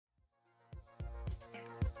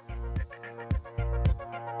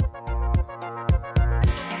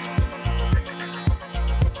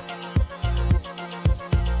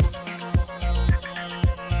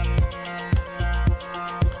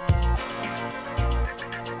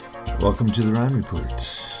Welcome to the Rhyme Report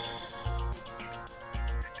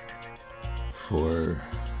for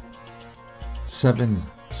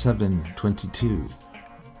 7/7/22.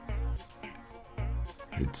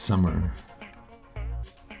 It's summer.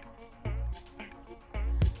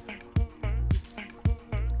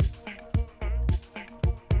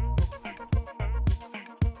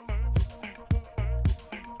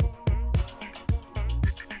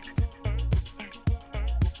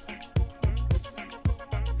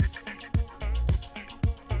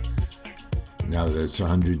 Now that it's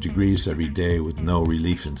 100 degrees every day with no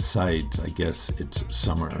relief in sight, I guess it's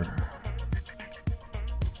summer.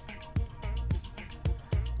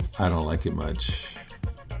 I don't like it much.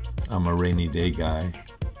 I'm a rainy day guy.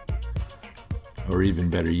 Or even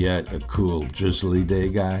better yet, a cool, drizzly day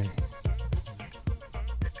guy.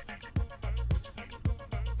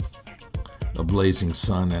 A blazing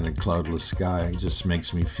sun and a cloudless sky just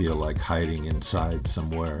makes me feel like hiding inside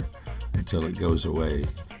somewhere until it goes away.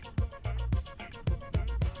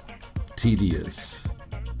 Tedious.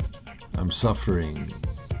 I'm suffering.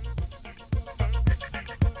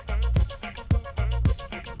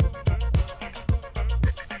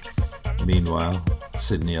 Meanwhile,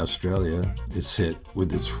 Sydney, Australia is hit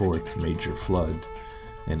with its fourth major flood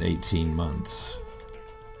in 18 months.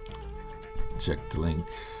 Check the link.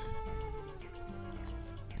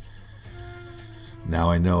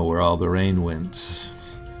 Now I know where all the rain went.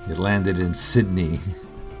 It landed in Sydney.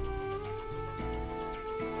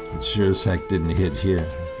 It sure as heck didn't hit here.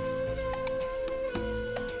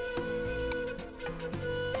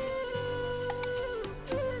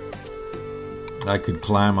 I could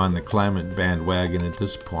climb on the climate bandwagon at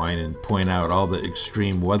this point and point out all the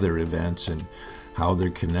extreme weather events and how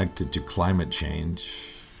they're connected to climate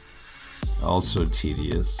change. Also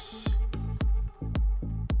tedious.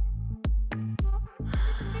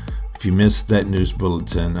 If you missed that news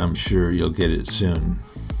bulletin, I'm sure you'll get it soon,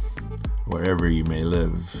 wherever you may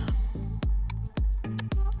live.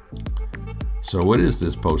 So what is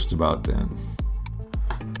this post about then?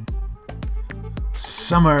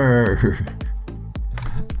 Summer!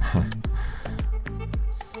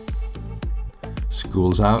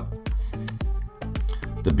 School's out.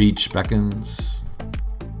 The beach beckons.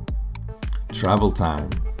 Travel time.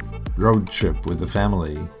 Road trip with the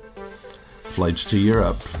family. Flights to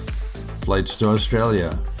Europe. Flights to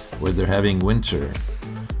Australia, where they're having winter,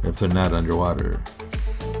 if they're not underwater.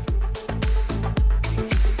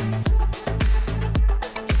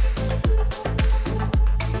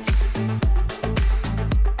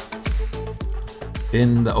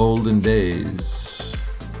 In the olden days,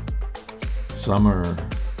 summer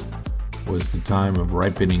was the time of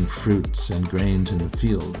ripening fruits and grains in the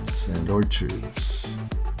fields and orchards.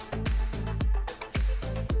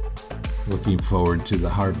 Looking forward to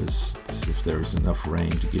the harvest if there was enough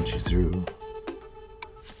rain to get you through.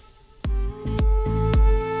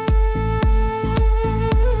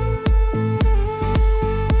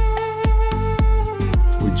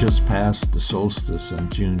 We just passed the solstice on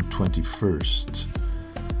June 21st,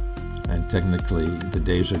 and technically the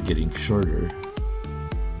days are getting shorter.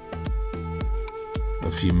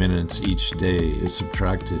 A few minutes each day is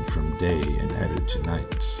subtracted from day and added to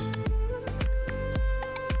night.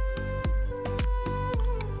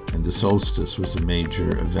 And the solstice was a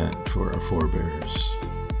major event for our forebears.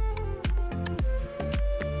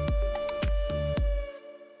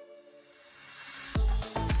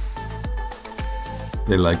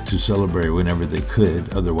 They liked to celebrate whenever they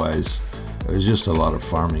could, otherwise it was just a lot of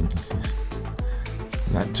farming.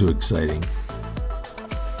 Not too exciting.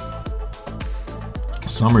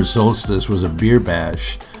 Summer solstice was a beer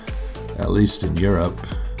bash, at least in Europe.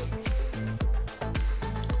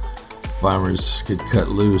 Farmers could cut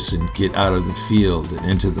loose and get out of the field and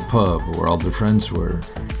into the pub where all their friends were.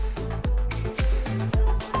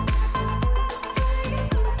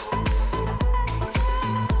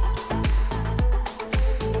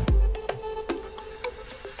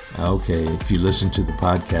 Okay, if you listen to the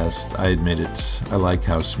podcast, I admit it, I like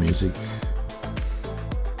house music.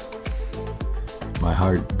 My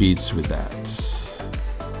heart beats with that.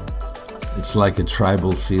 It's like a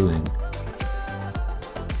tribal feeling.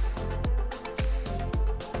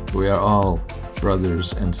 We are all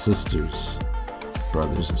brothers and sisters.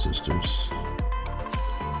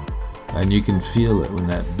 And you can feel it when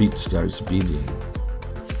that beat starts beating.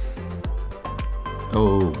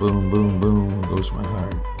 Oh, boom, boom, boom goes my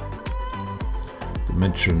heart. The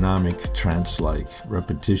metronomic trance-like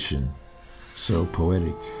repetition, so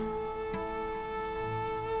poetic,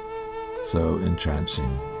 so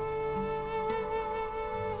entrancing.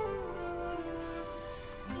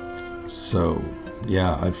 So,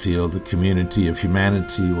 yeah, I feel the community of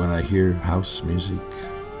humanity when I hear house music.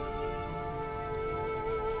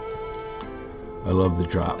 I love the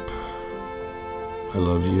drop. I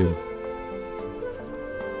love you.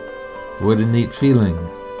 What a neat feeling.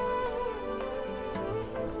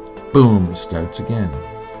 Boom, it starts again.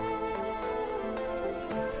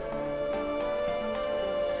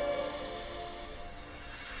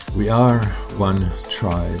 We are one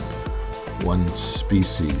tribe, one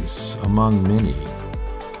species among many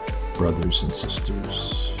brothers and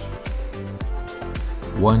sisters.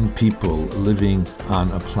 One people living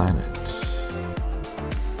on a planet.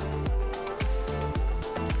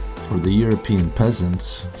 For the European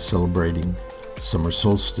peasants celebrating summer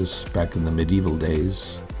solstice back in the medieval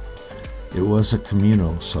days, it was a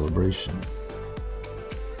communal celebration.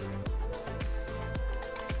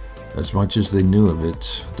 As much as they knew of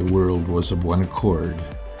it, the world was of one accord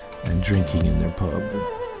and drinking in their pub.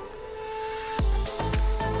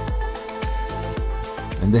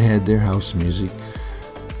 And they had their house music,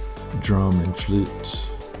 drum and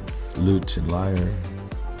flute, lute and lyre,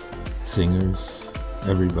 singers,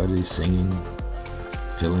 everybody singing,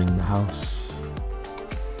 filling the house.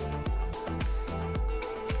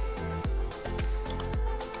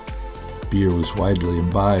 Beer was widely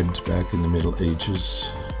imbibed back in the Middle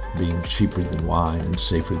Ages, being cheaper than wine and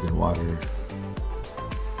safer than water.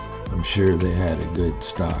 I'm sure they had a good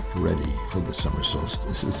stock ready for the summer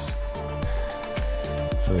solstices.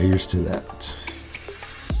 So here's to that.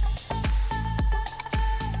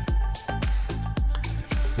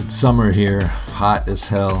 It's summer here, hot as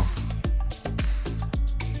hell.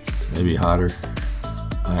 Maybe hotter.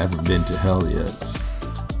 I haven't been to hell yet.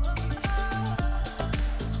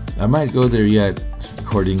 I might go there yet,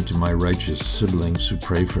 according to my righteous siblings who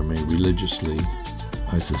pray for me religiously,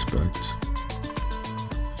 I suspect.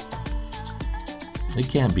 It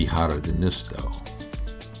can't be hotter than this, though.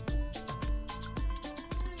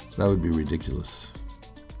 That would be ridiculous.